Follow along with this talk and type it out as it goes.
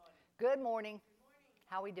Good morning.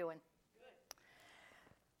 How we doing? Good.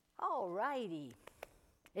 All righty.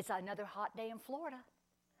 It's another hot day in Florida.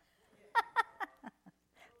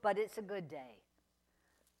 But it's a good day.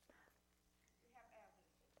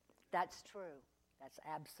 That's true. That's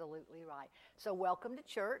absolutely right. So welcome to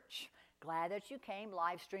church. Glad that you came,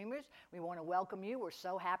 live streamers. We want to welcome you. We're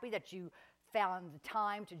so happy that you found the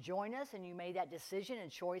time to join us and you made that decision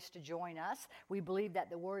and choice to join us. We believe that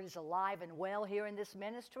the word is alive and well here in this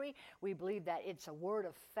ministry. We believe that it's a word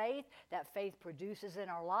of faith, that faith produces in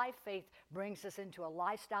our life. Faith brings us into a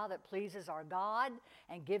lifestyle that pleases our God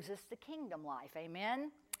and gives us the kingdom life.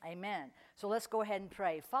 Amen? Amen. So let's go ahead and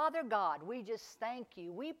pray. Father God, we just thank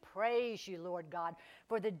you. We praise you, Lord God,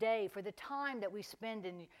 for the day, for the time that we spend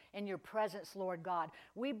in your presence, Lord God.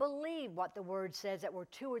 We believe what the word says, that where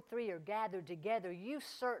two or three are gathered together, you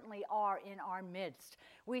certainly are in our midst.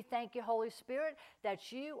 We thank you, Holy Spirit,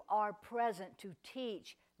 that you are present to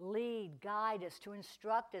teach, lead, guide us, to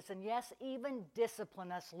instruct us, and yes, even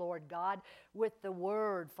discipline us, Lord God, with the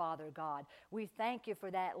word, Father God. We thank you for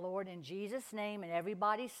that, Lord, in Jesus' name, and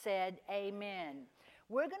everybody said amen.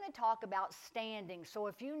 We're going to talk about standing, so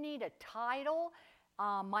if you need a title,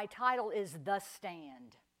 my title is The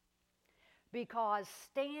Stand, because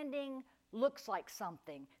standing looks like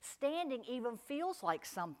something. Standing even feels like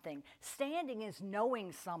something. Standing is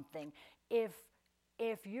knowing something. If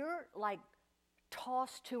you're like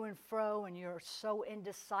tossed to and fro and you're so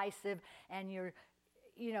indecisive and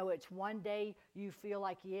it's one day you feel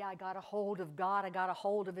like, yeah, I got a hold of God, I got a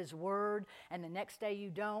hold of His Word, and the next day you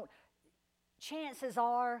don't, chances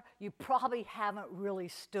are you probably haven't really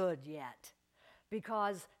stood yet,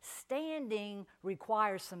 because standing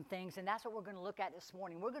requires some things, and that's what we're going to look at this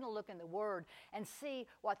morning. We're going to look in the Word and see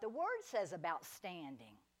what the Word says about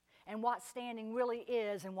standing, and what standing really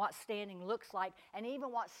is, and what standing looks like, and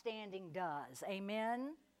even what standing does.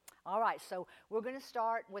 Amen? All right, so we're going to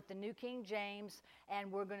start with the New King James,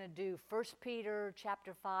 and we're going to do 1 Peter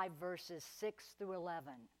chapter 5, verses 6 through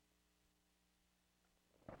 11.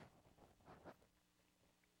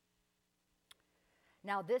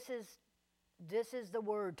 Now, this is the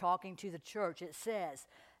word talking to the church. It says,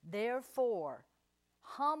 "Therefore,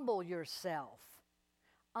 humble yourself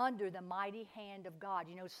under the mighty hand of God."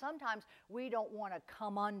 You know, sometimes we don't want to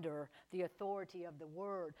come under the authority of the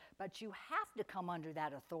word, but you have to come under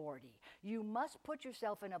that authority. You must put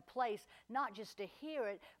yourself in a place not just to hear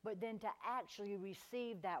it, but then to actually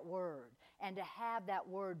receive that word and to have that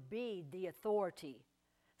word be the authority.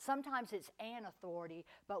 Sometimes it's an authority,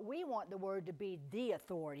 but we want the word to be the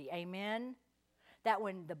authority. Amen? That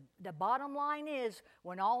when the bottom line is,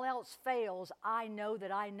 when all else fails, I know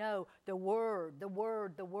that I know the word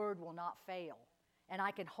will not fail. And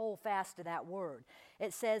I can hold fast to that word.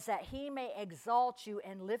 It says that He may exalt you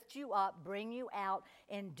and lift you up, bring you out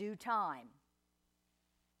in due time.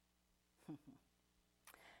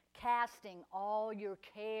 Casting all your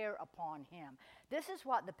care upon Him. This is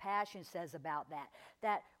what the Passion says about that.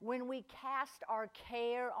 That when we cast our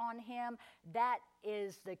care on Him, that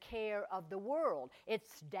is the care of the world.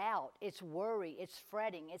 It's doubt, it's worry, it's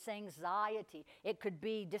fretting, it's anxiety. It could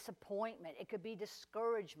be disappointment, it could be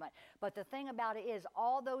discouragement. But the thing about it is,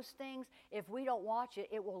 all those things, if we don't watch it,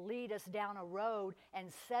 it will lead us down a road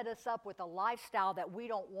and set us up with a lifestyle that we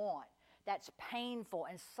don't want, that's painful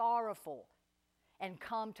and sorrowful, and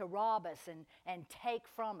come to rob us and take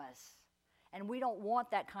from us. And we don't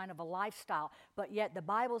want that kind of a lifestyle. But yet the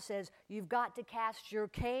Bible says you've got to cast your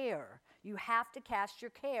care. You have to cast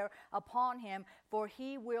your care upon Him, for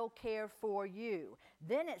He will care for you.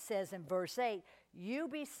 Then it says in verse 8, "You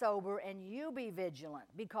be sober and you be vigilant,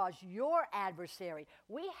 because your adversary,"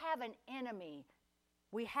 we have an enemy,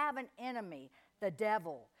 the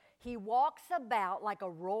devil. "He walks about like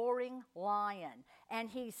a roaring lion, and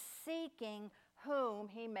he's seeking whom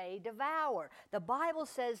he may devour." The Bible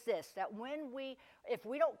says this, that if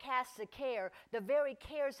we don't cast the care, the very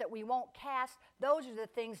cares that we won't cast, those are the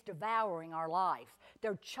things devouring our life.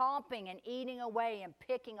 They're chomping and eating away and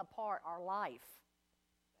picking apart our life.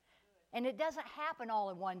 And it doesn't happen all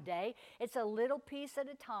in one day. It's a little piece at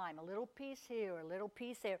a time, a little piece here, a little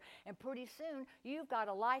piece there. And pretty soon, you've got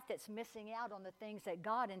a life that's missing out on the things that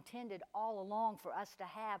God intended all along for us to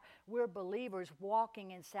have. We're believers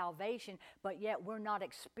walking in salvation, but yet we're not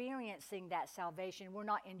experiencing that salvation. We're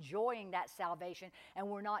not enjoying that salvation, and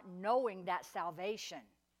we're not knowing that salvation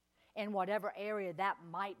in whatever area that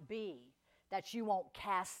might be, that you won't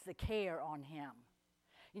cast the care on Him.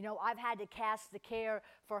 You know, I've had to cast the care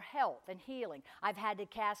for health and healing. I've had to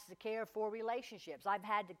cast the care for relationships. I've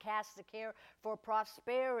had to cast the care for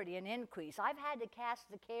prosperity and increase. I've had to cast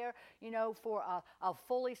the care, you know, for a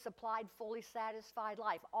fully supplied, fully satisfied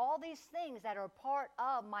life. All these things that are part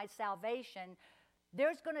of my salvation,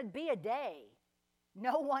 there's going to be a day.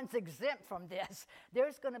 No one's exempt from this.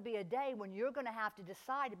 There's going to be a day when you're going to have to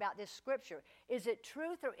decide about this scripture. Is it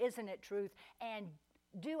truth or isn't it truth? And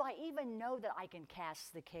do I even know that I can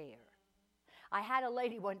cast the care? I had a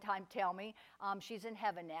lady one time tell me, she's in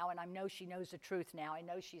heaven now, and I know she knows the truth now. I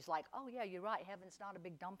know she's like, oh yeah, you're right, heaven's not a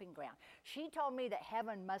big dumping ground. She told me that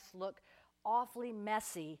heaven must look awfully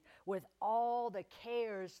messy with all the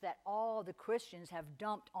cares that all the Christians have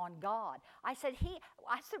dumped on God. I said,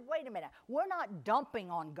 wait a minute, we're not dumping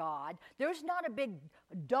on God. There's not a big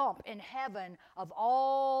dump in heaven of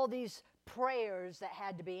all these prayers that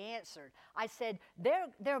had to be answered. I said,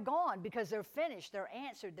 they're gone because they're finished, they're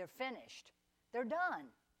answered, they're finished. They're done.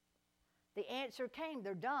 The answer came,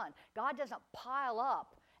 they're done. God doesn't pile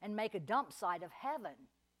up and make a dump site of heaven.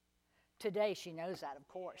 Today she knows that, of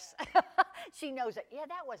course. She knows that, yeah,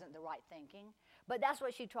 that wasn't the right thinking. But that's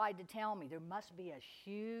what she tried to tell me. There must be a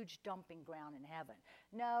huge dumping ground in heaven.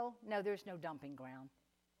 No, there's no dumping ground.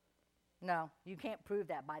 No, you can't prove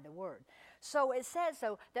that by the word. So it says,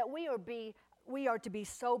 so that we are to be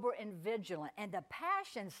sober and vigilant. And the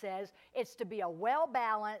Passion says it's to be a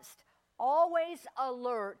well-balanced, always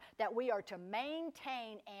alert, that we are to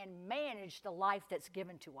maintain and manage the life that's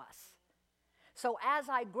given to us. So as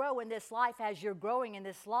I grow in this life, as you're growing in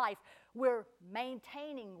this life, we're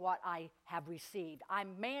maintaining what I have received.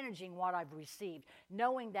 I'm managing what I've received,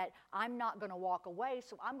 knowing that I'm not going to walk away,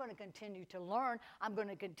 so I'm going to continue to learn. I'm going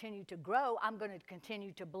to continue to grow. I'm going to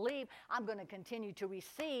continue to believe. I'm going to continue to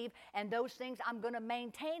receive, and those things I'm going to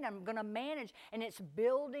maintain. I'm going to manage, and it's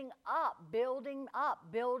building up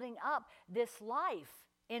this life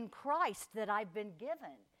in Christ that I've been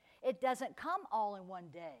given. It doesn't come all in one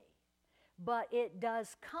day. But it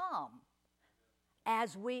does come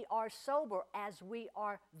as we are sober, as we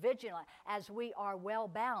are vigilant, as we are well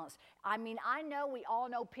balanced. I mean, I know we all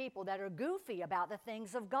know people that are goofy about the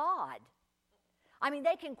things of God. I mean,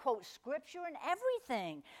 they can quote scripture and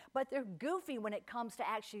everything, but they're goofy when it comes to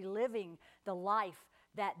actually living the life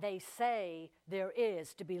that they say there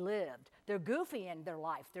is to be lived. They're goofy in their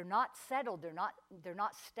life. They're not settled. They're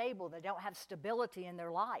not stable. They don't have stability in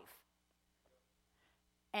their life.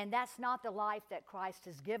 And that's not the life that Christ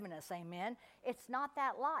has given us, amen? It's not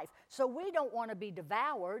that life. So we don't want to be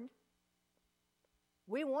devoured.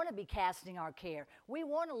 We want to be casting our care. We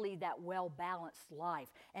want to lead that well-balanced life.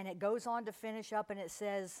 And it goes on to finish up, and it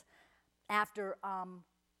says, after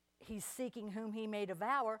he's seeking whom he may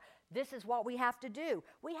devour, this is what we have to do.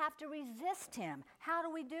 We have to resist him. How do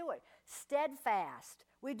we do it? Steadfast.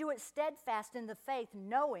 We do it steadfast in the faith,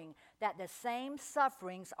 knowing that the same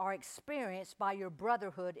sufferings are experienced by your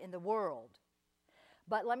brotherhood in the world.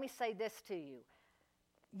 But let me say this to you.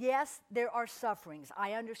 Yes, there are sufferings.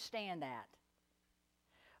 I understand that.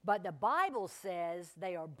 But the Bible says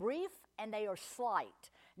they are brief and they are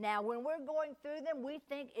slight. Now, when we're going through them, we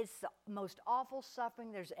think it's the most awful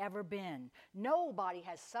suffering there's ever been. Nobody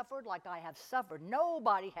has suffered like I have suffered.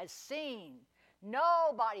 Nobody has seen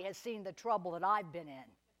the trouble that I've been in.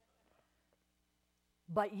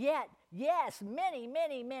 But yet, yes, many.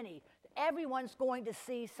 Everyone's going to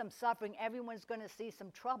see some suffering. Everyone's going to see some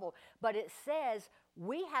trouble. But it says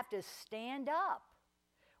we have to stand up.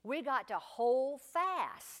 We got to hold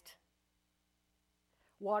fast.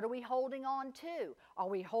 What are we holding on to? Are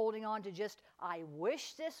we holding on to just, I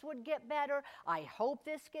wish this would get better, I hope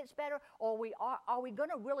this gets better, or are we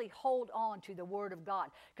going to really hold on to the Word of God?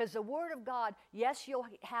 Because the Word of God, yes, you'll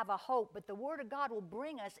have a hope, but the Word of God will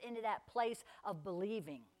bring us into that place of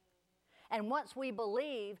believing. And once we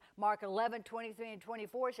believe, Mark 11:23 and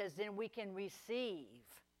 24 says, then we can receive.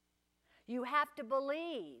 You have to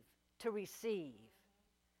believe to receive.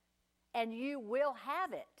 And you will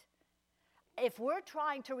have it. If we're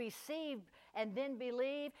trying to receive and then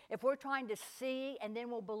believe, if we're trying to see and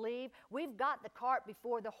then we'll believe, we've got the cart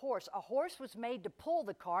before the horse. A horse was made to pull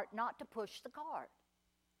the cart, not to push the cart.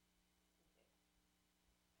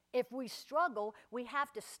 If we struggle, we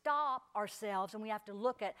have to stop ourselves and we have to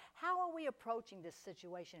look at how are we approaching this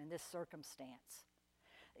situation and this circumstance.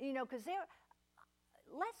 You know, because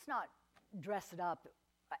let's not dress it up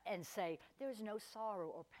and say, there's no sorrow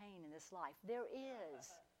or pain in this life. There is.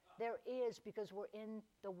 There is, because we're in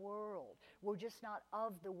the world. We're just not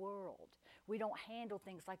of the world. We don't handle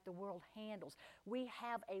things like the world handles. We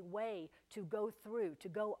have a way to go through, to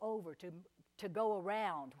go over, to go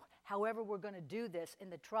around, however we're going to do this in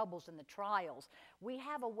the troubles and the trials. We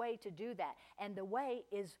have a way to do that, and the way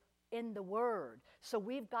is in the Word. So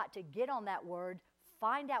we've got to get on that Word,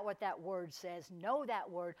 find out what that Word says, know that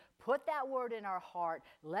Word, put that Word in our heart,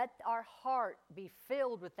 let our heart be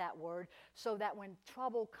filled with that Word so that when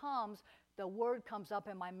trouble comes, the Word comes up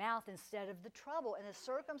in my mouth instead of the trouble and the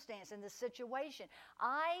circumstance and the situation.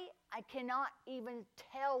 I cannot even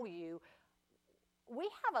tell you, we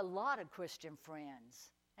have a lot of Christian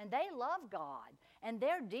friends, and they love God, and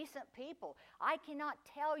they're decent people. I cannot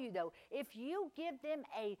tell you, though, if you give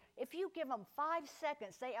them 5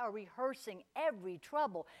 seconds, they are rehearsing every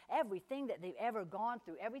trouble, everything that they've ever gone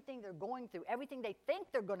through, everything they're going through, everything they think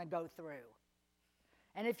they're going to go through.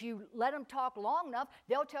 And if you let them talk long enough,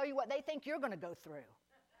 they'll tell you what they think you're going to go through.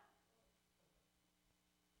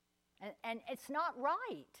 And it's not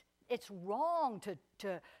right. It's wrong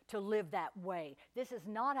to live that way. This is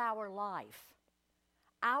not our life.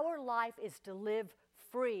 Our life is to live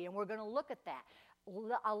free, and we're going to look at that.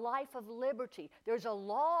 A life of liberty. There's a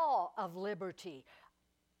law of liberty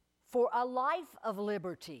for a life of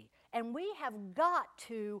liberty. And we have got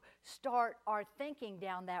to start our thinking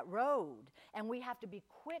down that road. And we have to be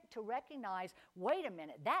quick to recognize, wait a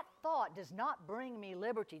minute, that thought does not bring me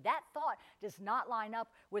liberty. That thought does not line up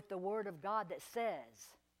with the Word of God that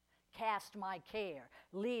says, cast my care,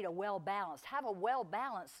 lead a well-balanced, have a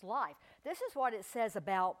well-balanced life. This is what it says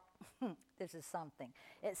about, this is something.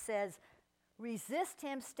 It says, resist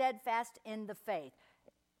him steadfast in the faith.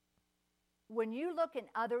 When you look in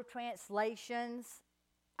other translations,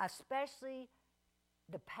 especially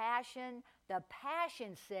the Passion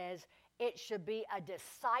says it should be a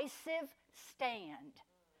decisive stand,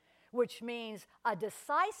 which means a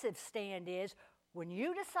decisive stand is when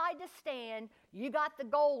you decide to stand, you got the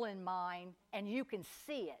goal in mind and you can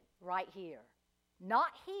see it right here. Not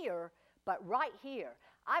here, but right here.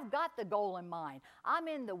 I've got the goal in mind. I'm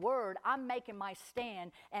in the Word. I'm making my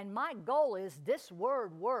stand. And my goal is this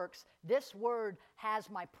Word works. This Word has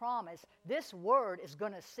my promise. This Word is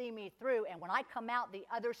going to see me through. And when I come out the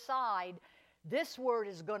other side, this Word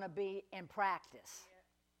is going to be in practice.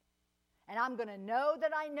 And I'm going to know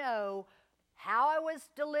that I know how I was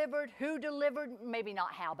delivered, who delivered, maybe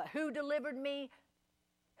not how, but who delivered me,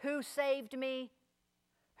 who saved me,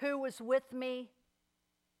 who was with me,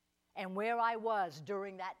 and where I was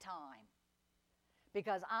during that time.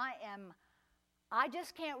 Because I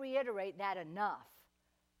just can't reiterate that enough.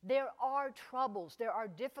 There are troubles, there are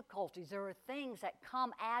difficulties, there are things that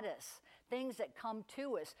come at us, things that come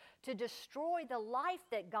to us to destroy the life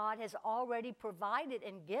that God has already provided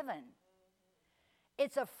and given.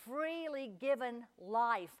 It's a freely given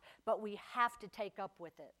life, but we have to take up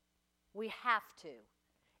with it. We have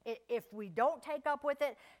to. If we don't take up with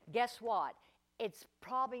it, guess what? It's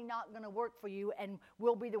probably not going to work for you, and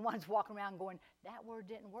we'll be the ones walking around going, that word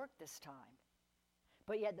didn't work this time.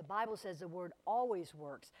 But yet the Bible says the word always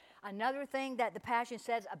works. Another thing that the Passion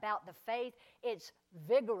says about the faith, it's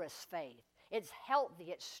vigorous faith. It's healthy.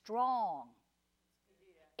 It's strong.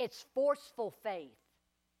 It's forceful faith.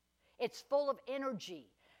 It's full of energy.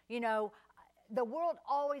 You know, the world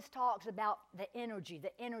always talks about the energy, the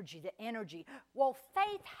energy, the energy. Well,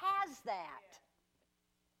 faith has that.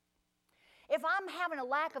 If I'm having a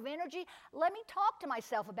lack of energy, let me talk to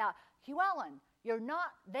myself about, Hugh Ellen, you're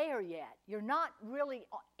not there yet. You're not really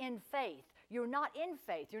in faith. You're not in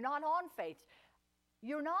faith. You're not on faith.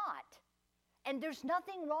 You're not. And there's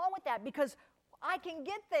nothing wrong with that because I can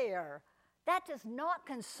get there. That does not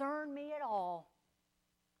concern me at all.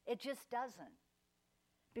 It just doesn't.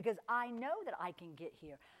 Because I know that I can get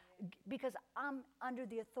here. Because I'm under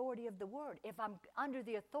the authority of the Word. If I'm under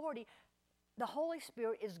the authority, the Holy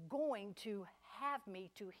Spirit is going to have me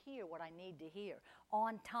to hear what I need to hear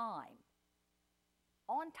on time.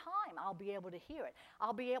 On time, I'll be able to hear it.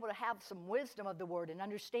 I'll be able to have some wisdom of the Word and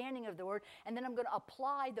understanding of the Word, and then I'm going to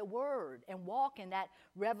apply the Word and walk in that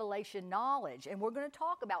revelation knowledge. And we're going to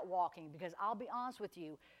talk about walking because I'll be honest with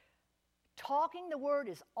you, talking the Word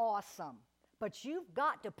is awesome, but you've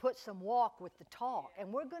got to put some walk with the talk,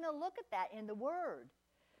 and we're going to look at that in the Word.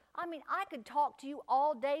 I mean, I could talk to you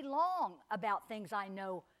all day long about things I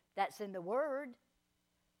know that's in the Word,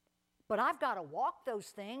 but I've got to walk those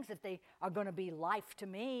things if they are going to be life to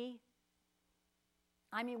me.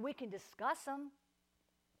 I mean, we can discuss them.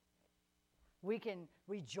 We can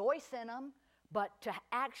rejoice in them, but to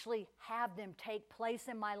actually have them take place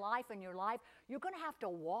in my life and your life, you're going to have to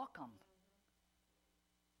walk them.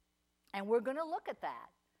 And we're going to look at that,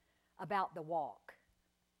 about the walk.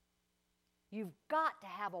 You've got to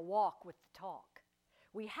have a walk with the talk.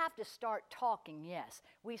 We have to start talking, yes.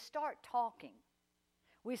 We start talking.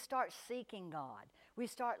 We start seeking God. We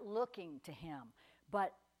start looking to Him.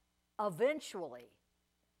 But eventually,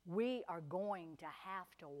 we are going to have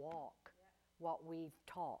to walk what we've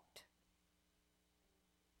taught.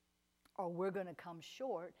 Or we're going to come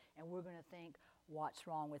short and we're going to think, what's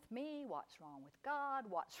wrong with me? What's wrong with God?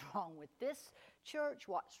 What's wrong with this church?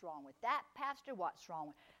 What's wrong with that pastor? What's wrong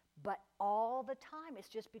with... But all the time, it's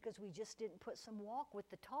just because we just didn't put some walk with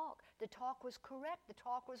the talk. The talk was correct. The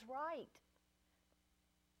talk was right.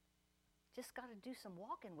 Just got to do some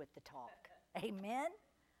walking with the talk. Amen?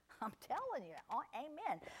 I'm telling you.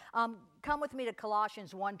 Amen. Come with me to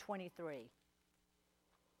Colossians 1:23.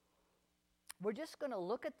 We're just going to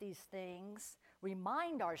look at these things,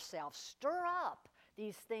 remind ourselves, stir up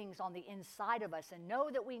these things on the inside of us and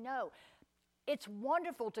know that we know. It's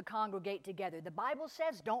wonderful to congregate together. The Bible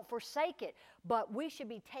says don't forsake it, but we should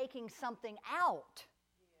be taking something out.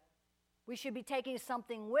 We should be taking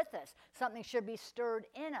something with us. Something should be stirred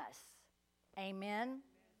in us. Amen?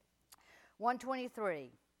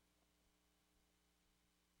 123.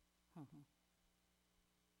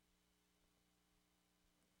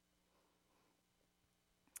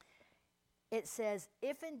 It says,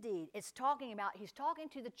 if indeed, he's talking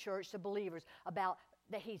to the church, the believers, about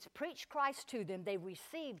that he's preached Christ to them. They've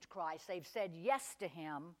received Christ. They've said yes to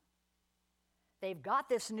him. They've got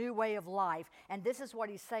this new way of life, and this is what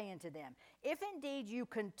he's saying to them. If indeed you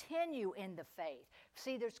continue in the faith.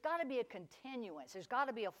 See, there's got to be a continuance. There's got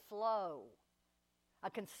to be a flow, a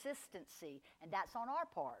consistency, and that's on our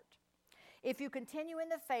part. If you continue in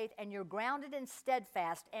the faith and you're grounded and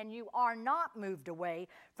steadfast and you are not moved away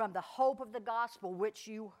from the hope of the gospel which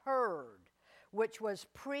you heard, which was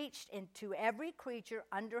preached into every creature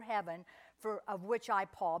under heaven, of which I,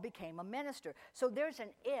 Paul, became a minister. So there's an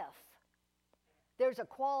if. There's a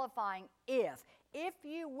qualifying if. If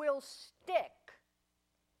you will stick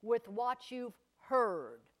with what you've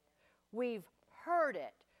heard. We've heard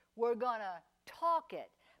it. We're going to talk it.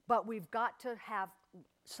 But we've got to have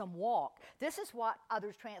some walk. This is what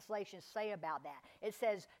other translations say about that. It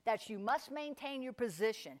says that you must maintain your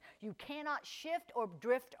position. You cannot shift or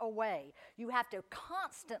drift away. You have to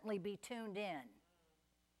constantly be tuned in.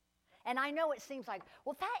 And I know it seems like,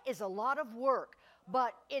 well, that is a lot of work,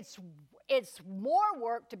 but it's more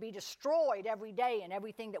work to be destroyed every day in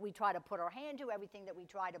everything that we try to put our hand to, everything that we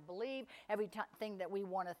try to believe, everything that we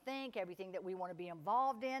want to think, everything that we want to be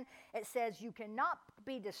involved in. It says you cannot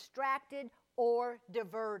be distracted or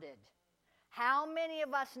diverted. How many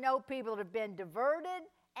of us know people that have been diverted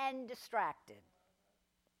and distracted?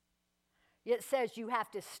 It says you have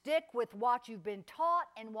to stick with what you've been taught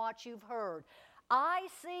and what you've heard. I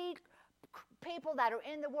see people that are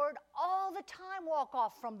in the Word all the time walk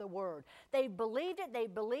off from the Word. They believed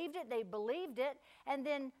it, and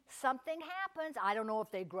then something happens. I don't know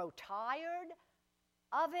if they grow tired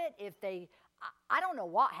of it, I don't know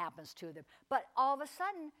what happens to them, but all of a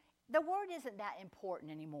sudden, the Word isn't that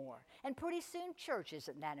important anymore. And pretty soon church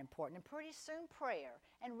isn't that important. And pretty soon prayer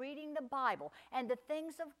and reading the Bible and the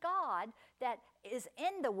things of God that is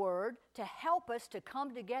in the Word to help us to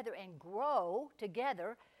come together and grow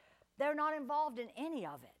together, they're not involved in any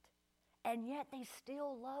of it. And yet they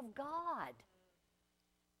still love God.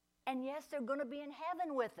 And yes, they're going to be in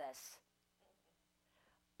heaven with us.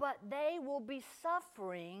 But they will be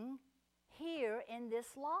suffering here in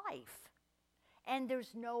this life. And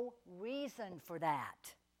there's no reason for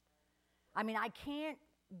that. I mean, I can't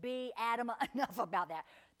be adamant enough about that.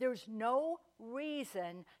 There's no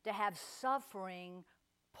reason to have suffering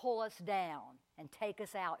pull us down and take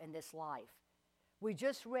us out in this life. We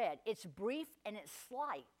just read, it's brief and it's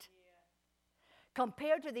slight. Yeah.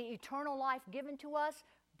 Compared to the eternal life given to us,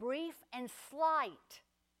 brief and slight.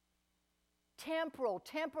 Temporal,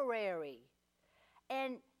 temporary.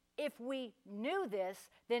 And if we knew this,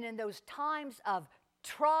 then in those times of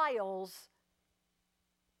trials,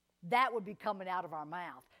 that would be coming out of our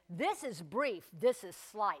mouth. This is brief, this is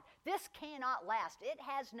slight. This cannot last. It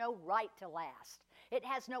has no right to last. It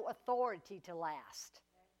has no authority to last.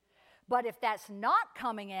 But if that's not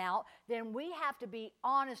coming out, then we have to be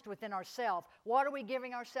honest within ourselves. What are we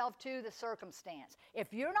giving ourselves to? The circumstance.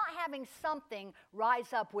 If you're not having something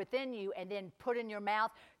rise up within you and then put in your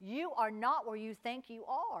mouth, you are not where you think you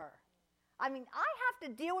are. I mean, I have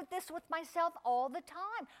to deal with this with myself all the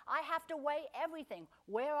time. I have to weigh everything.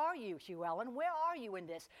 Where are you, Hugh Ellen? Where are you in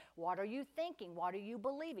this? What are you thinking? What are you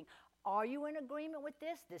believing? Are you in agreement with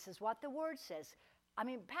this? This is what the Word says. I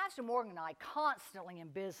mean, Pastor Morgan and I constantly in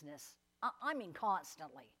business. I mean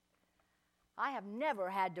constantly. I have never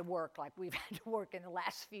had to work like we've had to work in the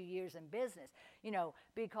last few years in business,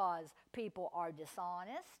 because people are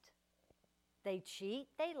dishonest, they cheat,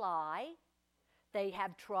 they lie, They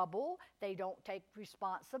have trouble. They don't take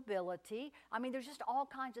responsibility. I mean, there's just all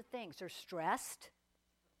kinds of things. They're stressed.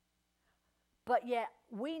 But yet,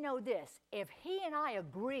 we know this. If he and I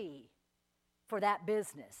agree for that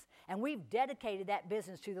business, and we've dedicated that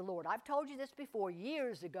business to the Lord. I've told you this before.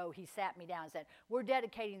 Years ago, he sat me down and said, we're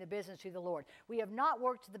dedicating the business to the Lord. We have not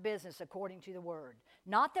worked the business according to the Word.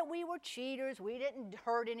 Not that we were cheaters. We didn't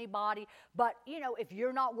hurt anybody. But, if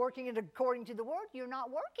you're not working it according to the Word, you're not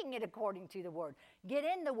working it according to the Word. Get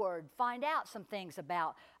in the Word. Find out some things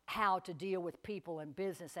about how to deal with people and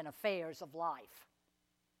business and affairs of life.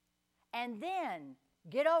 And then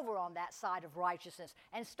get over on that side of righteousness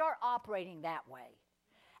and start operating that way.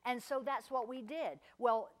 And so that's what we did.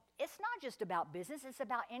 Well, it's not just about business. It's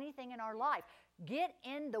about anything in our life. Get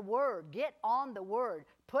in the Word. Get on the Word.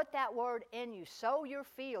 Put that Word in you. Sow your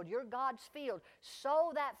field, your God's field.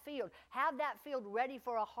 Sow that field. Have that field ready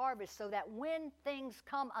for a harvest so that when things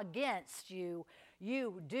come against you,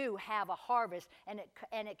 you do have a harvest, and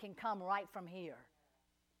it can come right from here.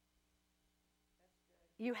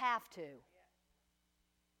 You have to.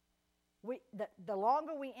 The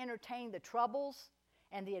longer we entertain the troubles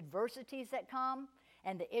and the adversities that come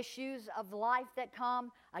and the issues of life that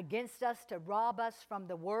come against us to rob us from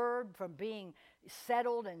the Word, from being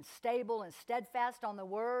settled and stable and steadfast on the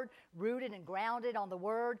Word, rooted and grounded on the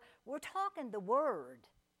Word, we're talking the Word.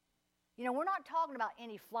 We're not talking about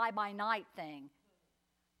any fly-by-night thing.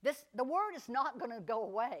 The Word is not going to go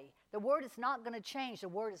away. The Word is not going to change. The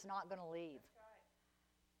Word is not going to leave.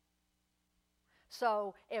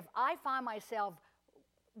 So if I find myself,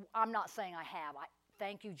 I'm not saying I have.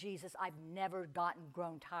 Thank you, Jesus. I've never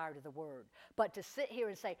grown tired of the Word. But to sit here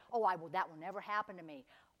and say, that will never happen to me.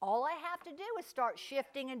 All I have to do is start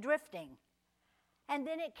shifting and drifting. And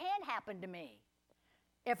then it can happen to me.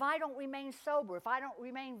 If I don't remain sober, if I don't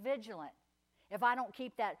remain vigilant, if I don't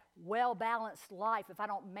keep that well-balanced life, if I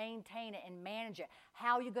don't maintain it and manage it,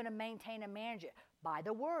 how are you going to maintain and manage it? By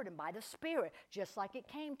the Word and by the Spirit, just like it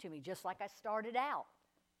came to me, just like I started out.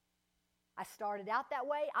 I started out that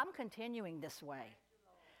way. I'm continuing this way.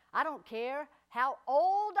 I don't care how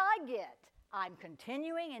old I get. I'm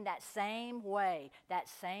continuing in that same way, that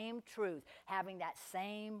same truth, having that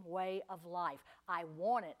same way of life. I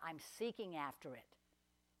want it. I'm seeking after it.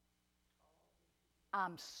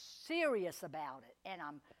 I'm serious about it, and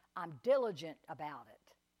I'm diligent about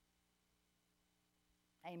it.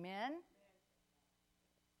 Amen?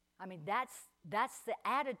 I mean, that's the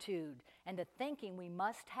attitude and the thinking we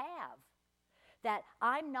must have. That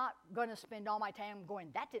I'm not going to spend all my time going,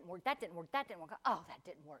 that didn't work, that didn't work, that didn't work. Oh, that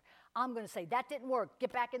didn't work. I'm going to say, that didn't work.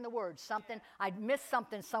 Get back in the Word. I missed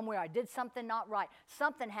something somewhere. I did something not right.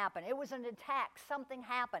 Something happened. It was an attack. Something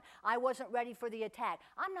happened. I wasn't ready for the attack.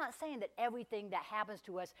 I'm not saying that everything that happens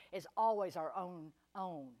to us is always our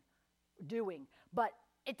own doing. But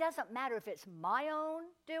it doesn't matter if it's my own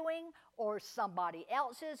doing or somebody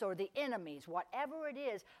else's or the enemy's. Whatever it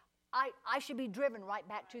is, I should be driven right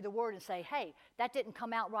back to the Word and say, hey, that didn't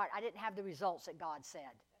come out right. I didn't have the results that God said.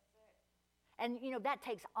 And, that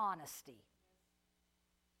takes honesty.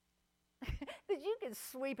 Because you can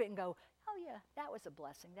sweep it and go, oh, yeah, that was a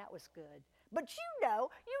blessing. That was good. But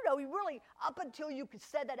you really, up until you could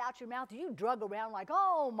say that out your mouth, you drug around like,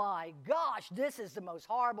 oh, my gosh, this is the most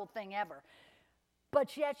horrible thing ever.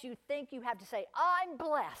 But yet you think you have to say, I'm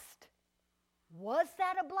blessed. Was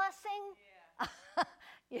that a blessing?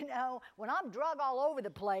 Yeah. When I'm drug all over the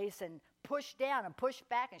place and pushed down and pushed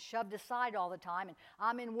back and shoved aside all the time, and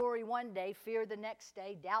I'm in worry one day, fear the next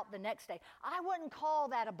day, doubt the next day, I wouldn't call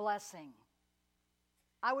that a blessing.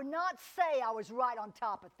 I would not say I was right on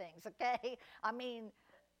top of things, okay? I mean,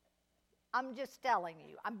 I'm just telling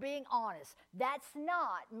you. I'm being honest. That's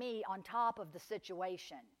not me on top of the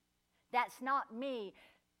situation. That's not me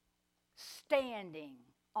standing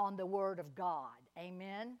on the Word of God.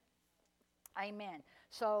 Amen? Amen.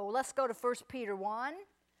 So let's go to 1 Peter 1.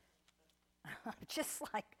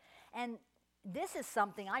 And this is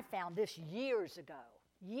something I found this years ago.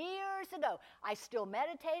 Years ago. I still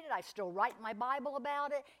meditate it. I still write my Bible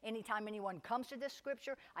about it. Anytime anyone comes to this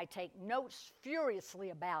scripture, I take notes furiously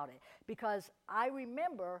about it. Because I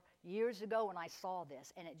remember years ago when I saw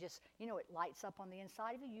this, and it just, it lights up on the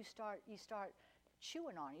inside of you. You start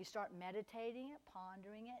chewing on it. You start meditating it,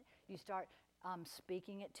 pondering it. You start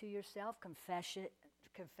speaking it to yourself. Confession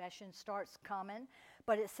starts coming.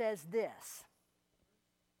 But it says this.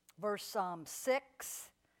 Verse 6.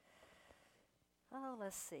 Oh,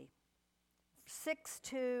 let's see. 6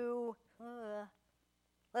 to,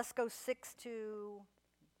 let's go 6 to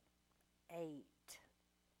 8.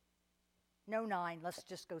 No, 9. Let's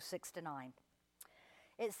just go 6 to 9.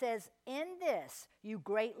 It says, in this you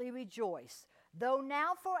greatly rejoice, Though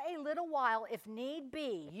now for a little while, if need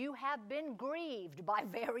be, you have been grieved by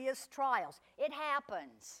various trials. It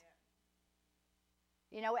happens.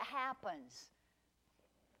 You know, it happens.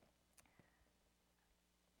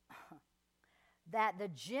 That the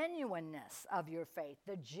genuineness of your faith,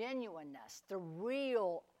 the genuineness, the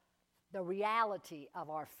reality of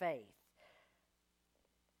our faith.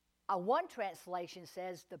 One translation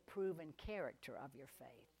says the proven character of your faith.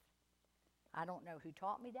 I don't know who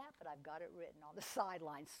taught me that, but I've got it written on the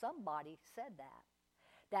sideline. Somebody said that.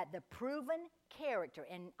 That the proven character,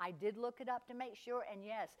 and I did look it up to make sure, and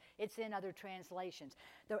yes, it's in other translations.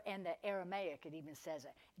 And the Aramaic, it even says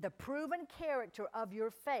it. The proven character of your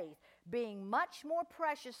faith, being much more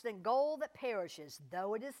precious than gold that perishes,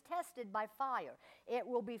 though it is tested by fire, it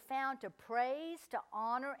will be found to praise, to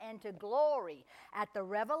honor, and to glory at the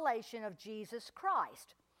revelation of Jesus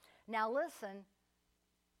Christ. Now listen,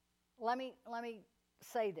 let me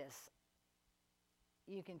say this.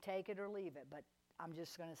 You can take it or leave it, but I'm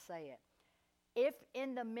just going to say it. If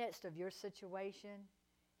in the midst of your situation,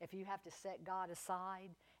 if you have to set God aside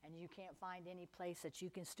and you can't find any place that you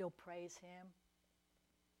can still praise Him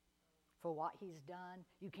for what He's done,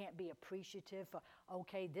 you can't be appreciative for,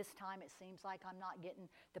 okay, this time it seems like I'm not getting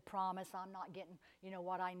the promise, I'm not getting,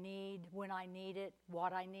 what I need, when I need it,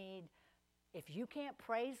 what I need. If you can't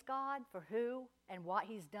praise God for who and what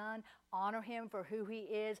He's done, honor Him for who He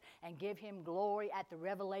is, and give Him glory at the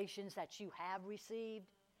revelations that you have received,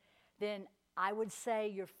 then I would say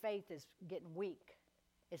your faith is getting weak.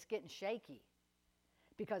 It's getting shaky.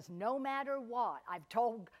 Because no matter what, I've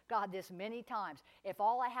told God this many times, if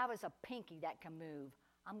all I have is a pinky that can move,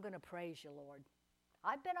 I'm going to praise you, Lord.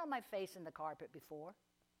 I've been on my face in the carpet before,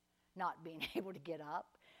 not being able to get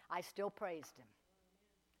up. I still praised Him.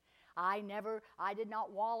 I did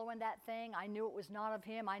not wallow in that thing. I knew it was not of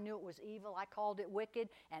Him. I knew it was evil. I called it wicked,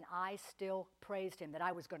 and I still praised Him that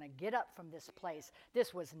I was going to get up from this place.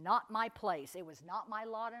 This was not my place. It was not my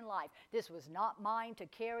lot in life. This was not mine to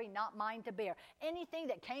carry, not mine to bear. Anything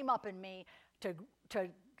that came up in me to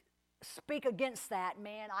speak against that,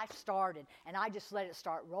 man, I started, and I just let it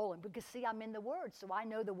start rolling. Because, see, I'm in the Word, so I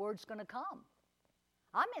know the Word's going to come.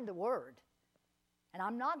 I'm in the Word, and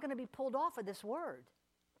I'm not going to be pulled off of this Word.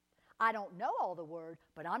 I don't know all the Word,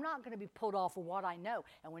 but I'm not going to be pulled off of what I know.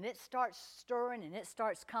 And when it starts stirring and it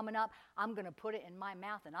starts coming up, I'm going to put it in my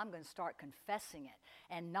mouth and I'm going to start confessing it.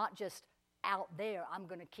 And not just out there, I'm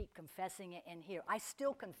going to keep confessing it in here. I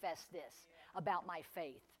still confess this about my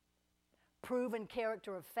faith. Proven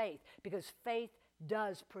character of faith, because faith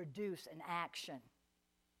does produce an action.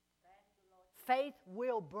 Faith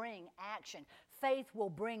will bring action. Faith will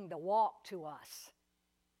bring the walk to us.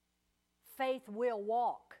 Faith will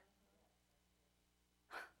walk.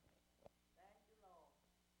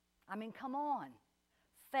 I mean, come on.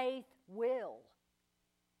 Faith will.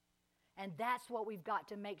 And that's what we've got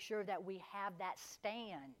to make sure that we have that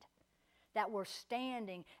stand. That we're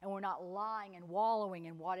standing and we're not lying and wallowing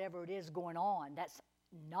in whatever it is going on. That's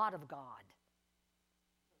not of God.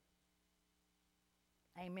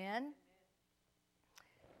 Amen?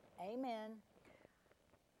 Amen.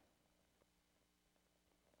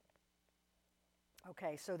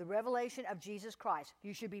 Okay, so the revelation of Jesus Christ.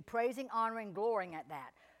 You should be praising, honoring, glorying at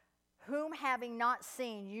that. Whom having not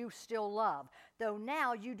seen you still love, though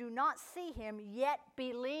now you do not see Him, yet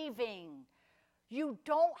believing. You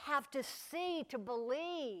don't have to see to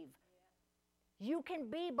believe. You can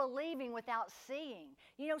be believing without seeing.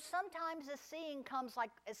 Sometimes the seeing comes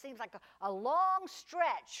it seems like a long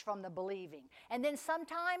stretch from the believing. And then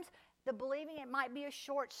sometimes the believing, it might be a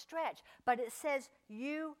short stretch. But it says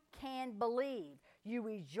you can believe. You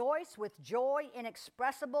rejoice with joy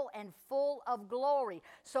inexpressible and full of glory.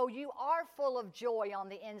 So you are full of joy on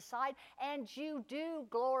the inside, and you do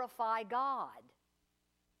glorify God.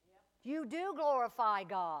 You do glorify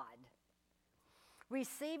God.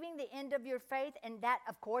 Receiving the end of your faith, and that,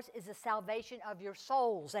 of course, is the salvation of your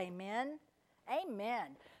souls. Amen?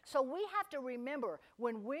 Amen. So we have to remember,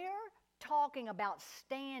 when we're talking about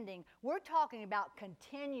standing, we're talking about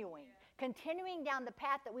continuing down the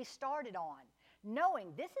path that we started on. Knowing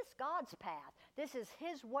this is God's path, this is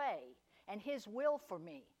His way and His will for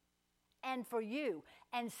me and for you,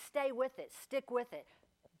 and stay with it, stick with it.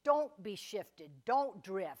 Don't be shifted, don't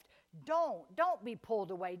drift, don't be pulled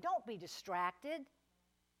away, don't be distracted.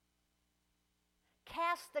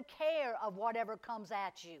 Cast the care of whatever comes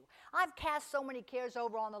at you. I've cast so many cares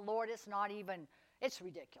over on the Lord, it's not even It's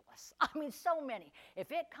ridiculous. I mean, so many.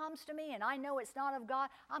 If it comes to me and I know it's not of God,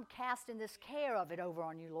 I'm casting this care of it over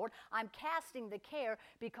on you, Lord. I'm casting the care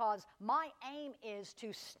because my aim is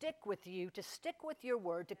to stick with you, to stick with your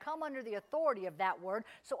word, to come under the authority of that word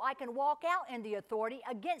so I can walk out in the authority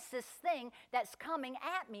against this thing that's coming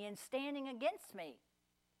at me and standing against me.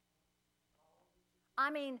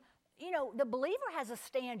 I mean, you know, the believer has a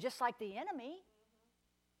stand just like the enemy.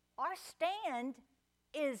 Our stand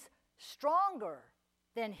is stronger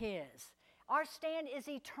than his. Our stand is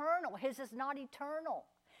eternal. His is not eternal.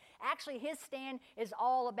 Actually, his stand is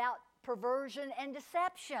all about perversion and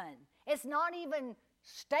deception. It's not even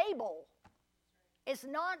stable. It's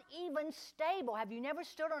not even stable. Have you never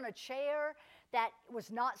stood on a chair that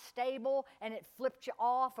was not stable and it flipped you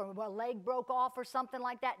off or a leg broke off or something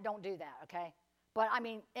like that? Don't do that, okay? But, I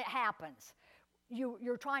mean, it happens.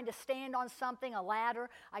 You're trying to stand on something, a ladder.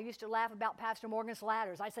 I used to laugh about Pastor Morgan's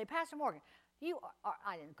ladders. I say, Pastor Morgan,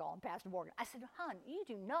 I didn't call him Pastor Morgan. I said, hon, you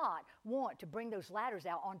do not want to bring those ladders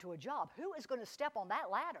out onto a job. Who is going to step on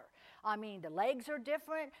that ladder? I mean, the legs are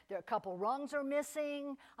different. There are a couple rungs are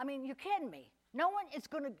missing. I mean, you're kidding me. No one's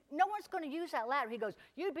going to use that ladder. He goes,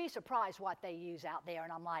 you'd be surprised what they use out there.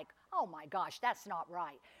 And I'm like, oh my gosh, that's not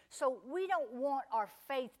right. So we don't want our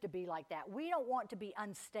faith to be like that. We don't want to be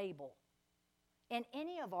unstable in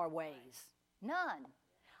any of our ways. None.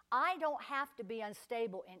 I don't have to be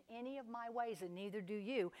unstable in any of my ways, and neither do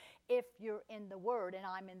you, if you're in the Word and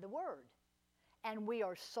I'm in the Word. And we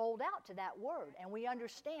are sold out to that Word. And we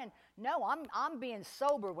understand, no, I'm being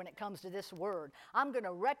sober when it comes to this Word. I'm going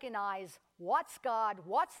to recognize what's God,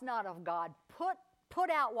 what's not of God, put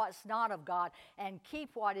out what's not of God, and keep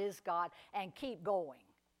what is God, and keep going.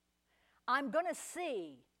 I'm going to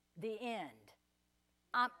see the end.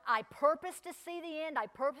 I purpose to see the end. I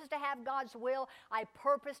purpose to have God's will. I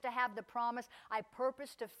purpose to have the promise. I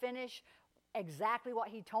purpose to finish exactly what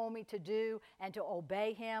He told me to do and to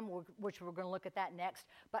obey Him, which we're going to look at that next.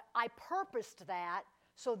 But I purposed that,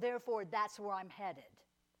 so therefore that's where I'm headed.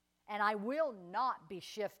 And I will not be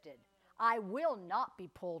shifted. I will not be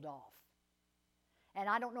pulled off. And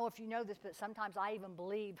I don't know if you know this, but sometimes I even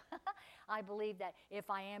believe, I believe that if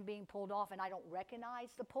I am being pulled off and I don't recognize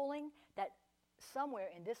the pulling, that somewhere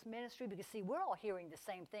in this ministry, because see, we're all hearing the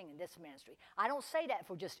same thing in this ministry. I don't say that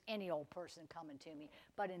for just any old person coming to me,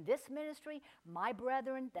 but in this ministry, my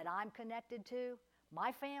brethren that I'm connected to,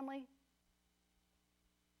 my family,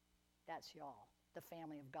 that's y'all, the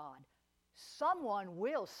family of God. Someone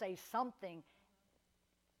will say something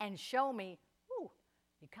and show me, ooh,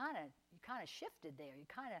 you kind of shifted there.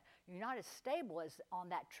 You're not as stable as on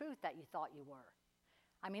that truth that you thought you were.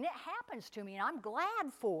 I mean, it happens to me, and I'm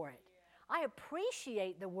glad for it. I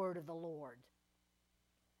appreciate the word of the Lord.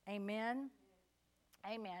 Amen.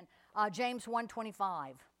 Amen. James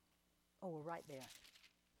 1:25. Oh, we're right there.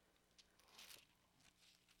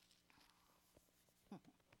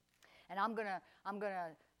 And I'm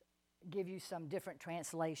gonna give you some different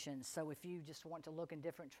translations. So if you just want to look in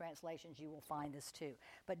different translations, you will find this too.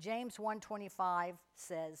 But James 1:25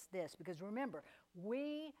 says this, because remember,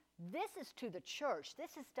 this is to the church.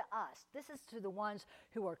 This is to us. This is to the ones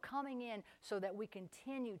who are coming in so that we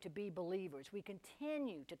continue to be believers. We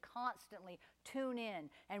continue to constantly tune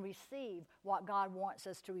in and receive what God wants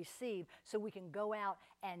us to receive so we can go out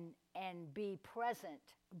and be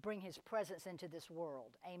present, bring His presence into this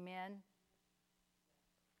world. Amen?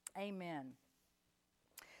 Amen.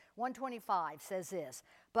 125 says this,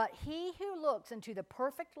 but he who looks into the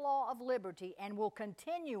perfect law of liberty and will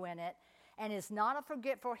continue in it, and is not a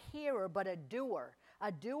forgetful hearer, but a doer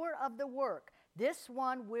of the work, this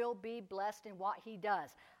one will be blessed in what he does.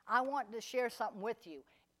 I want to share something with you.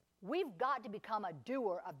 We've got to become a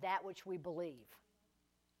doer of that which we believe.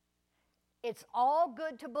 It's all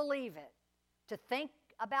good to believe it, to think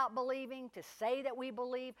about believing, to say that we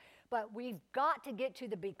believe, but we've got to get to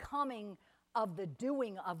the becoming of the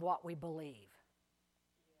doing of what we believe.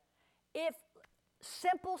 If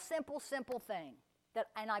simple thing,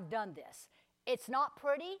 and I've done this. It's not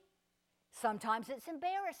pretty. Sometimes it's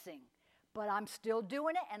embarrassing. But I'm still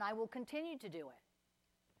doing it, and I will continue to do it.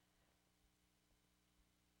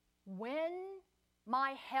 When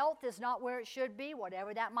my health is not where it should be,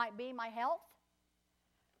 whatever that might be, my health,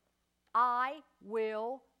 I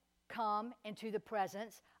will come into the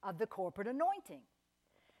presence of the corporate anointing.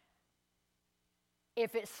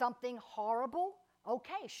 If it's something horrible,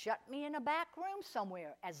 okay, shut me in a back room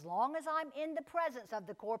somewhere as long as I'm in the presence of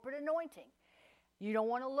the corporate anointing. You don't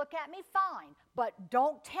want to look at me, fine, but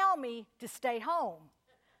don't tell me to stay home.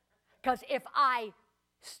 Because if I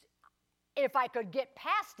could get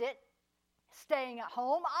past it, staying at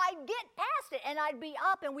home, I'd get past it and I'd be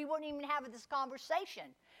up and we wouldn't even have this conversation.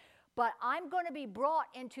 But I'm going to be brought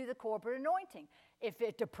into the corporate anointing. If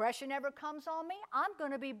depression ever comes on me, I'm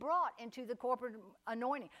going to be brought into the corporate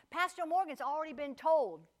anointing. Pastor Morgan's already been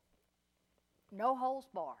told, no holds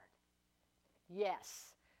barred.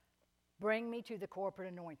 Yes, bring me to the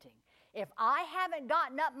corporate anointing. If I haven't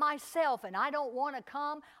gotten up myself and I don't want to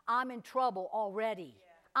come, I'm in trouble already.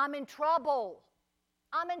 Yeah. I'm in trouble.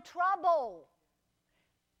 I'm in trouble.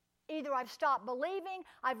 Either I've stopped believing,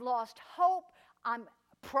 I've lost hope,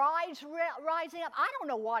 pride's rising up. I don't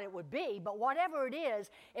know what it would be, but whatever it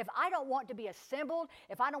is, if I don't want to be assembled,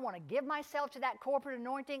 if I don't want to give myself to that corporate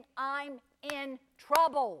anointing, I'm in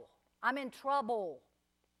trouble. I'm in trouble.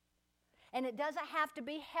 And it doesn't have to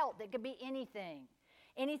be health. It could be anything.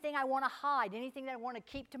 Anything I want to hide, anything that I want to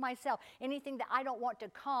keep to myself, anything that I don't want to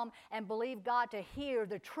come and believe God to hear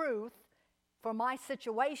the truth for my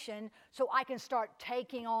situation so I can start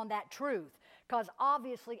taking on that truth. Because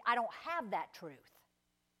obviously I don't have that truth,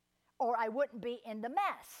 or I wouldn't be in the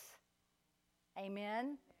mess.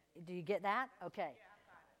 Amen? Do you get that? Okay.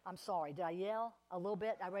 I'm sorry. Did I yell a little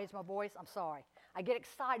bit? I raised my voice? I'm sorry. I get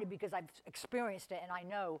excited because I've experienced it and I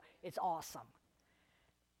know it's awesome.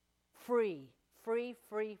 Free,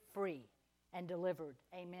 and delivered.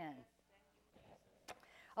 Amen.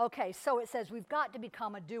 Okay, so it says we've got to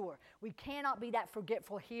become a doer. We cannot be that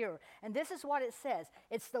forgetful hearer. And this is what it says.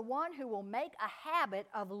 It's the one who will make a habit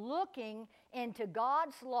of looking into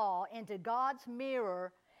God's law, into God's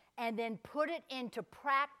mirror, and then put it into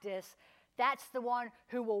practice. That's the one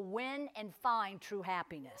who will win and find true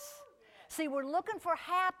happiness. See, we're looking for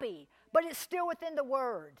happy, but it's still within the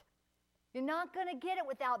Word. You're not going to get it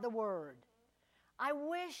without the Word. I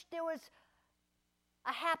wish there was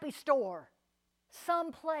a happy store,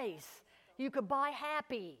 someplace you could buy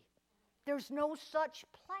happy. There's no such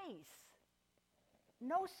place.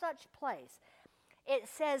 No such place. It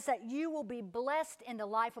says that you will be blessed in the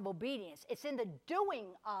life of obedience. It's in the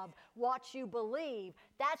doing of what you believe.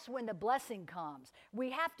 That's when the blessing comes.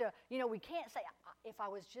 We have to, we can't say, if I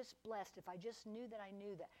was just blessed, if I just knew that I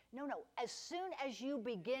knew that. No. As soon as you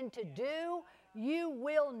begin to do, you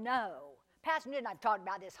will know. Pastor Newton and I have talked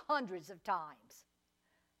about this hundreds of times.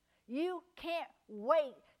 You can't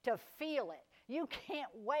wait to feel it. You can't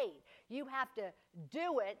wait. You have to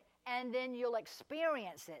do it, and then you'll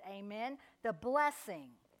experience it. Amen? The blessing,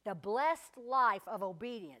 the blessed life of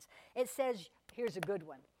obedience. It says, here's a good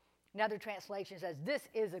one. Another translation says, this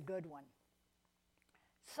is a good one.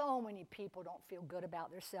 So many people don't feel good about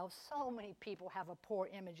themselves. So many people have a poor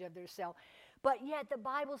image of themselves. But yet the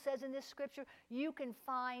Bible says in this scripture, you can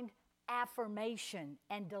find affirmation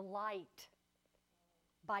and delight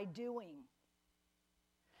by doing.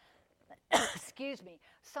 Excuse me.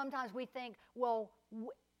 Sometimes we think, well,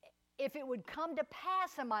 if it would come to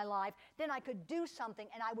pass in my life, then I could do something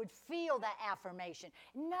and I would feel that affirmation.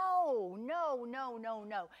 No.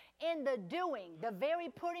 In the doing, the very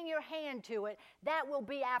putting your hand to it, that will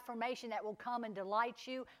be affirmation that will come and delight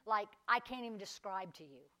you like I can't even describe to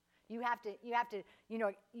you. You have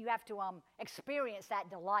to experience that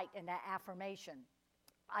delight and that affirmation.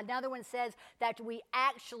 Another one says that we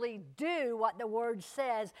actually do what the Word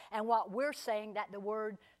says and what we're saying that the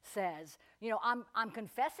Word says. I'm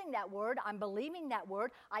confessing that Word. I'm believing that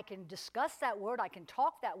Word. I can discuss that Word. I can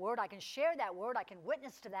talk that Word. I can share that Word. I can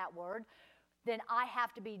witness to that Word. Then I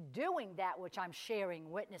have to be doing that which I'm sharing,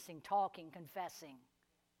 witnessing, talking, confessing.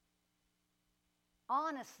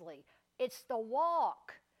 Honestly, it's the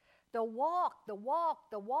walk. The walk.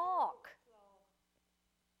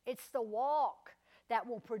 It's the walk that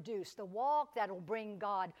will produce, the walk that will bring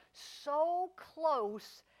God so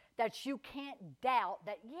close that you can't doubt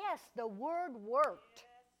that, yes, the Word worked.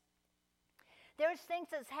 There's things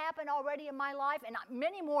that's happened already in my life, and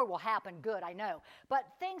many more will happen good, I know, but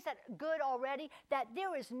things that good already, that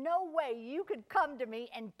there is no way you could come to me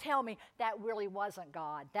and tell me that really wasn't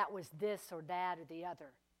God. That was this or that or the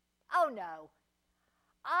other. Oh, no.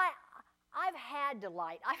 I've had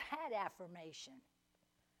delight. I've had affirmation.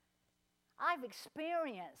 I've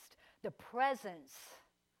experienced the presence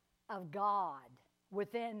of God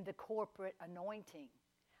within the corporate anointing.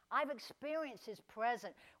 I've experienced His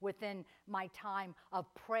presence within my time of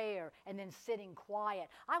prayer and then sitting quiet.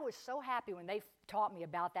 I was so happy when they taught me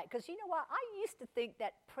about that because you know what? I used to think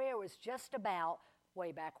that prayer was just about,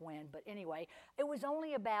 way back when, but anyway, it was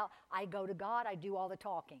only about I go to God, I do all the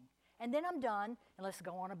talking. And then I'm done, and let's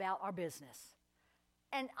go on about our business.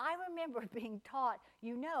 And I remember being taught,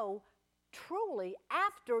 truly,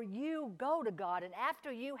 after you go to God and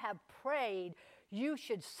after you have prayed, you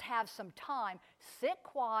should have some time, sit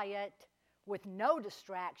quiet with no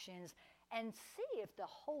distractions, and see if the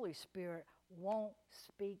Holy Spirit won't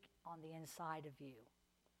speak on the inside of you.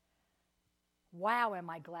 Wow, am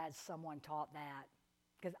I glad someone taught that,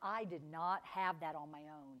 because I did not have that on my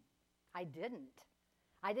own. I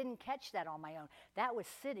didn't catch that on my own. That was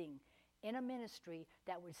sitting in a ministry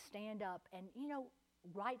that would stand up and,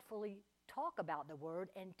 rightfully talk about the Word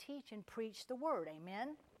and teach and preach the Word.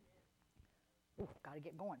 Amen? Ooh, got to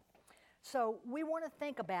get going. So we want to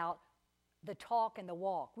think about the talk and the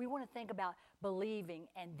walk. We want to think about believing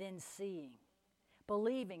and then seeing.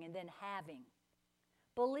 Believing and then having.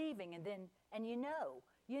 Believing and then, and you know.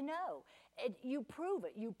 You prove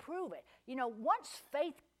it. Once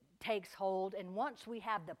faith takes hold and once we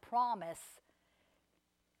have the promise,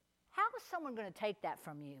 how is someone going to take that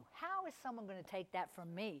from you? How is someone going to take that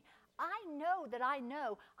from me? I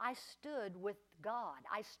know I stood with God.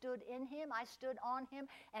 I stood in Him, I stood on Him,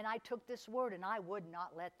 and I took this word, and I would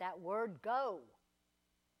not let that word go.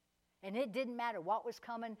 And it didn't matter what was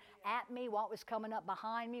coming at me, what was coming up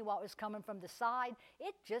behind me, what was coming from the side.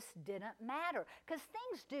 It just didn't matter, because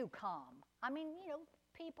things do come. I mean,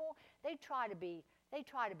 people, they try to be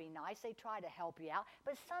nice, they try to help you out,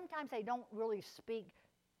 but sometimes they don't really speak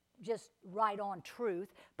just right on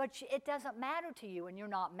truth, but it doesn't matter to you, and you're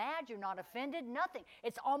not mad, you're not offended, nothing.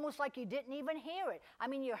 It's almost like you didn't even hear it. I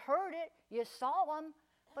mean, you heard it, you saw them,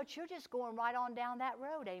 but you're just going right on down that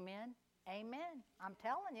road. Amen. Amen. I'm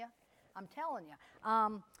telling you.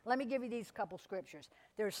 Let me give you these couple scriptures.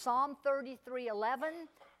 There's Psalm 33:11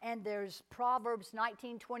 and there's Proverbs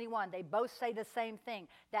 19:21. They both say the same thing,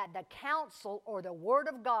 that the counsel or the word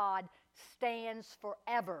of God stands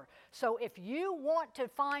forever. So if you want to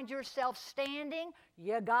find yourself standing,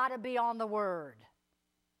 you got to be on the word.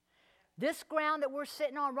 This ground that we're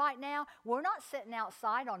sitting on right now, we're not sitting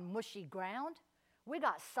outside on mushy ground. We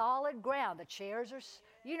got solid ground. The chairs are,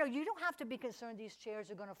 you don't have to be concerned these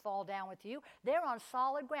chairs are going to fall down with you. They're on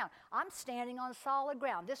solid ground. I'm standing on solid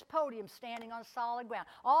ground. This podium's standing on solid ground.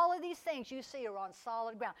 All of these things you see are on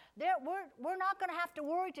solid ground. We're not going to have to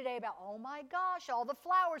worry today about, oh my gosh, all the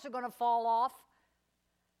flowers are going to fall off.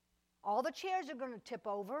 All the chairs are going to tip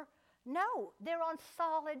over. No, they're on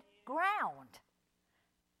solid ground.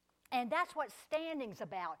 And that's what standing's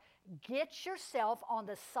about. Get yourself on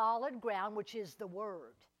the solid ground, which is the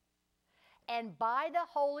Word. And by the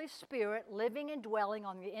Holy Spirit living and dwelling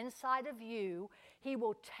on the inside of you, He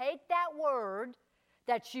will take that Word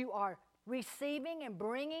that you are receiving and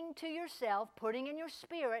bringing to yourself, putting in your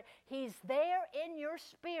spirit. He's there in your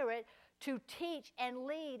spirit to teach and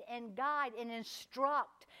lead and guide and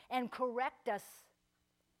instruct and correct us,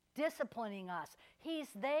 disciplining us. He's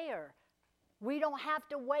there. We don't have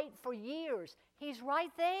to wait for years. He's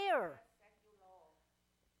right there.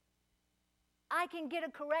 I can get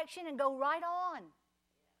a correction and go right on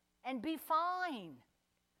and be fine.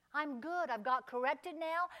 I'm good. I've got corrected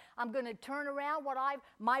now. I'm going to turn around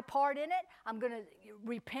my part in it. I'm going to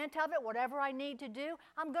repent of it, whatever I need to do.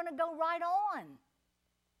 I'm going to go right on.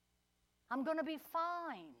 I'm going to be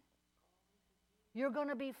fine. You're going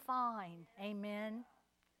to be fine. Amen.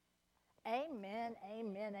 Amen,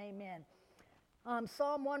 amen, amen.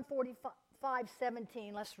 Psalm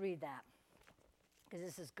 145:17. Let's read that, because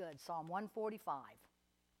this is good. Psalm 145.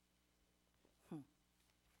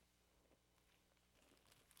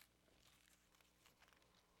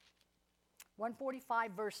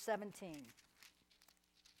 145 verse 17.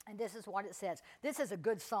 And this is what it says. This is a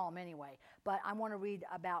good psalm anyway, but I want to read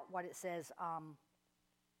about what it says,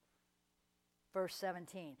 verse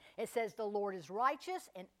 17. It says, the Lord is righteous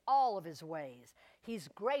in all of His ways. He's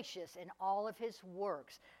gracious in all of His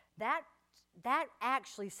works. That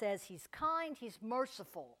actually says He's kind, He's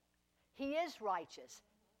merciful. He is righteous.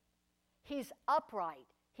 He's upright.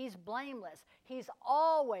 He's blameless. He's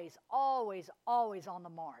always, always, always on the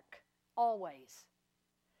mark. Always.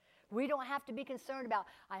 We don't have to be concerned about,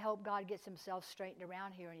 I hope God gets Himself straightened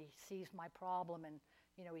around here and He sees my problem and,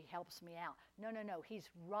 He helps me out. No. He's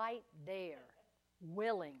right there,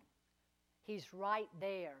 willing. He's right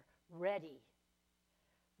there, ready.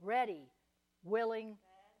 Ready, willing,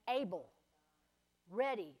 able.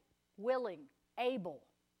 Ready, willing, able.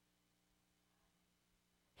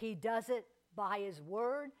 He does it by His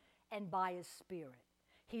Word and by His Spirit.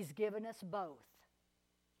 He's given us both.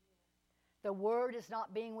 The Word is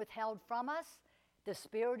not being withheld from us. The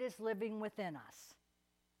Spirit is living within us.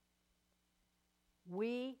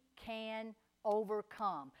 We can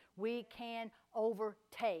overcome. We can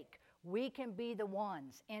overtake. We can be the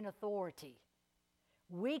ones in authority.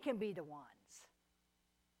 We can be the ones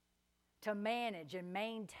to manage and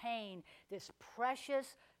maintain this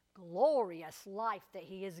precious, glorious life that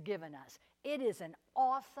He has given us. It is an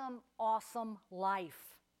awesome, awesome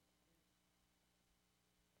life.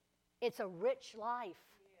 It's a rich life.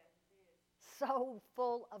 So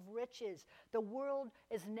full of riches. The world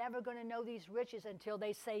is never going to know these riches until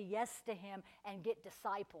they say yes to Him and get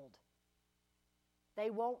discipled. They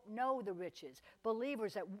won't know the riches.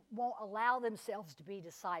 Believers that won't allow themselves to be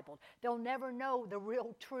discipled, they'll never know the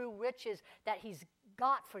real true riches that He's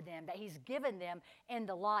got for them, that He's given them in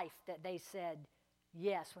the life that they said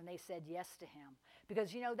yes, when they said yes to Him.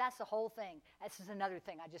 Because, you know, that's the whole thing. This is another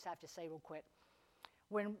thing I just have to say real quick.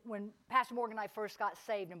 When Pastor Morgan and I first got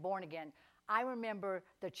saved and born again, I remember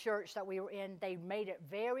the church that we were in, they made it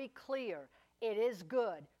very clear. It is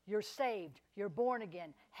good. You're saved. You're born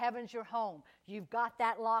again. Heaven's your home. You've got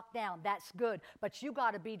that locked down. That's good. But you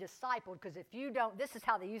got to be discipled, because if you don't, this is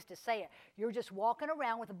how they used to say it. You're just walking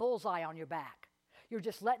around with a bullseye on your back. You're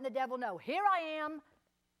just letting the devil know, here I am.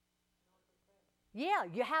 Yeah,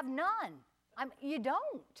 you have none. You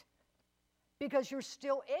don't. Because you're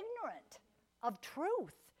still ignorant of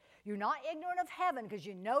truth. You're not ignorant of heaven because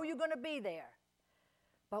you know you're going to be there.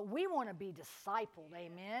 But we want to be discipled,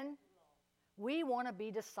 amen? We want to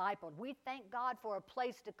be discipled. We thank God for a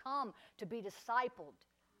place to come to be discipled,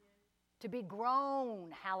 to be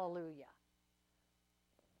grown, hallelujah.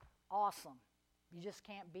 Awesome. You just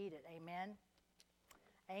can't beat it, amen?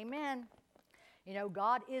 Amen. You know,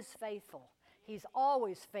 God is faithful. He's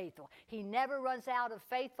always faithful. He never runs out of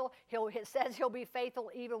faithful. It says He'll be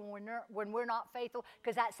faithful even when we're not faithful,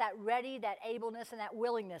 because that's that ready, that ableness, and that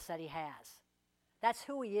willingness that He has. That's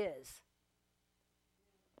who He is.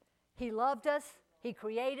 He loved us. He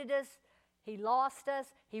created us. He lost us.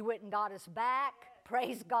 He went and got us back.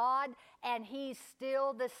 Praise God. And He's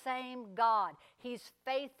still the same God. He's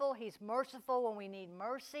faithful. He's merciful when we need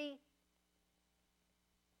mercy.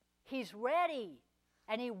 He's ready.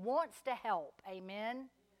 And He wants to help. Amen?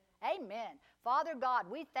 Amen. Father God,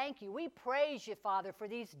 we thank You. We praise You, Father, for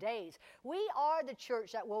these days. We are the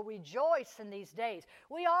church that will rejoice in these days.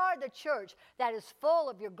 We are the church that is full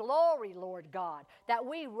of Your glory, Lord God, that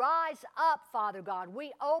we rise up, Father God.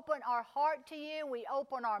 We open our heart to You. We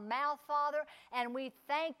open our mouth, Father, and we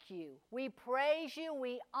thank You. We praise You.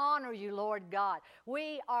 We honor You, Lord God.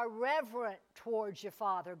 We are reverent towards You,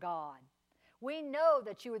 Father God. We know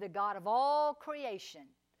that You are the God of all creation.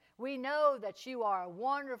 We know that You are a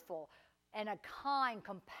wonderful and a kind,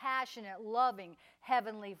 compassionate, loving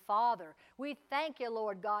Heavenly Father. We thank You,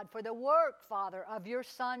 Lord God, for the work, Father, of Your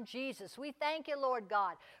Son, Jesus. We thank You, Lord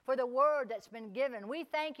God, for the word that's been given. We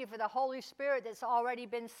thank You for the Holy Spirit that's already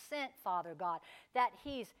been sent, Father God, that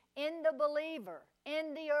He's in the believer,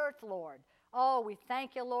 in the earth, Lord. Oh, we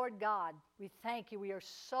thank You, Lord God. We thank You. We are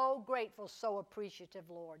so grateful, so appreciative,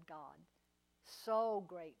 Lord God. So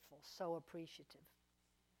grateful, so appreciative.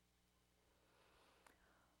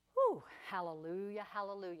 Whew, hallelujah,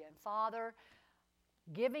 hallelujah. And Father,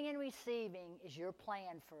 giving and receiving is Your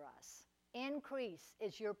plan for us. Increase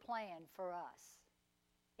is Your plan for us.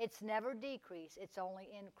 It's never decrease, it's only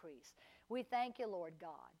increase. We thank You, Lord God,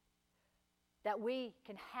 that we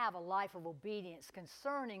can have a life of obedience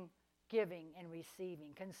concerning giving and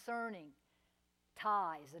receiving, concerning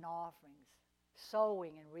tithes and offerings,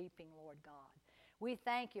 sowing and reaping, Lord God. We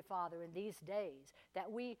thank You, Father, in these days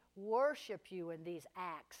that we worship You in these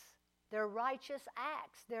acts. They're righteous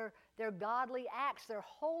acts. They're godly acts. They're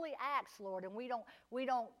holy acts, Lord, and we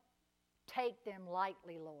don't take them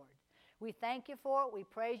lightly, Lord. We thank You for it. We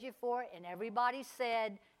praise You for it. And everybody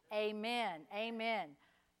said, amen, amen.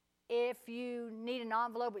 If you need an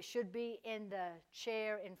envelope, it should be in the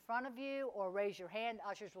chair in front of you, or raise your hand.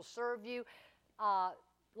 Ushers will serve you.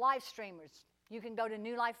 Live streamers, you can go to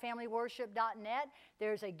newlifefamilyworship.net.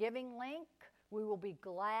 There's a giving link. We will be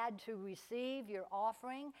glad to receive your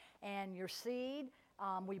offering and your seed.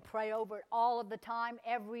 We pray over it all of the time,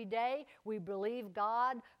 every day. We believe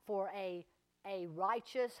God for a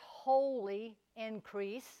righteous, holy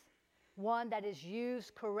increase, one that is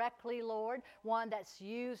used correctly, Lord, one that's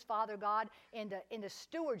used, Father God, in the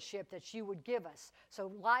stewardship that You would give us.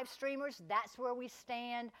 So live streamers, that's where we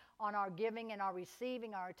stand on our giving and our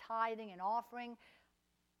receiving, our tithing and offering,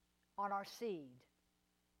 on our seed.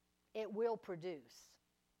 It will produce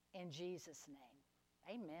in Jesus'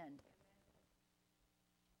 name. Amen.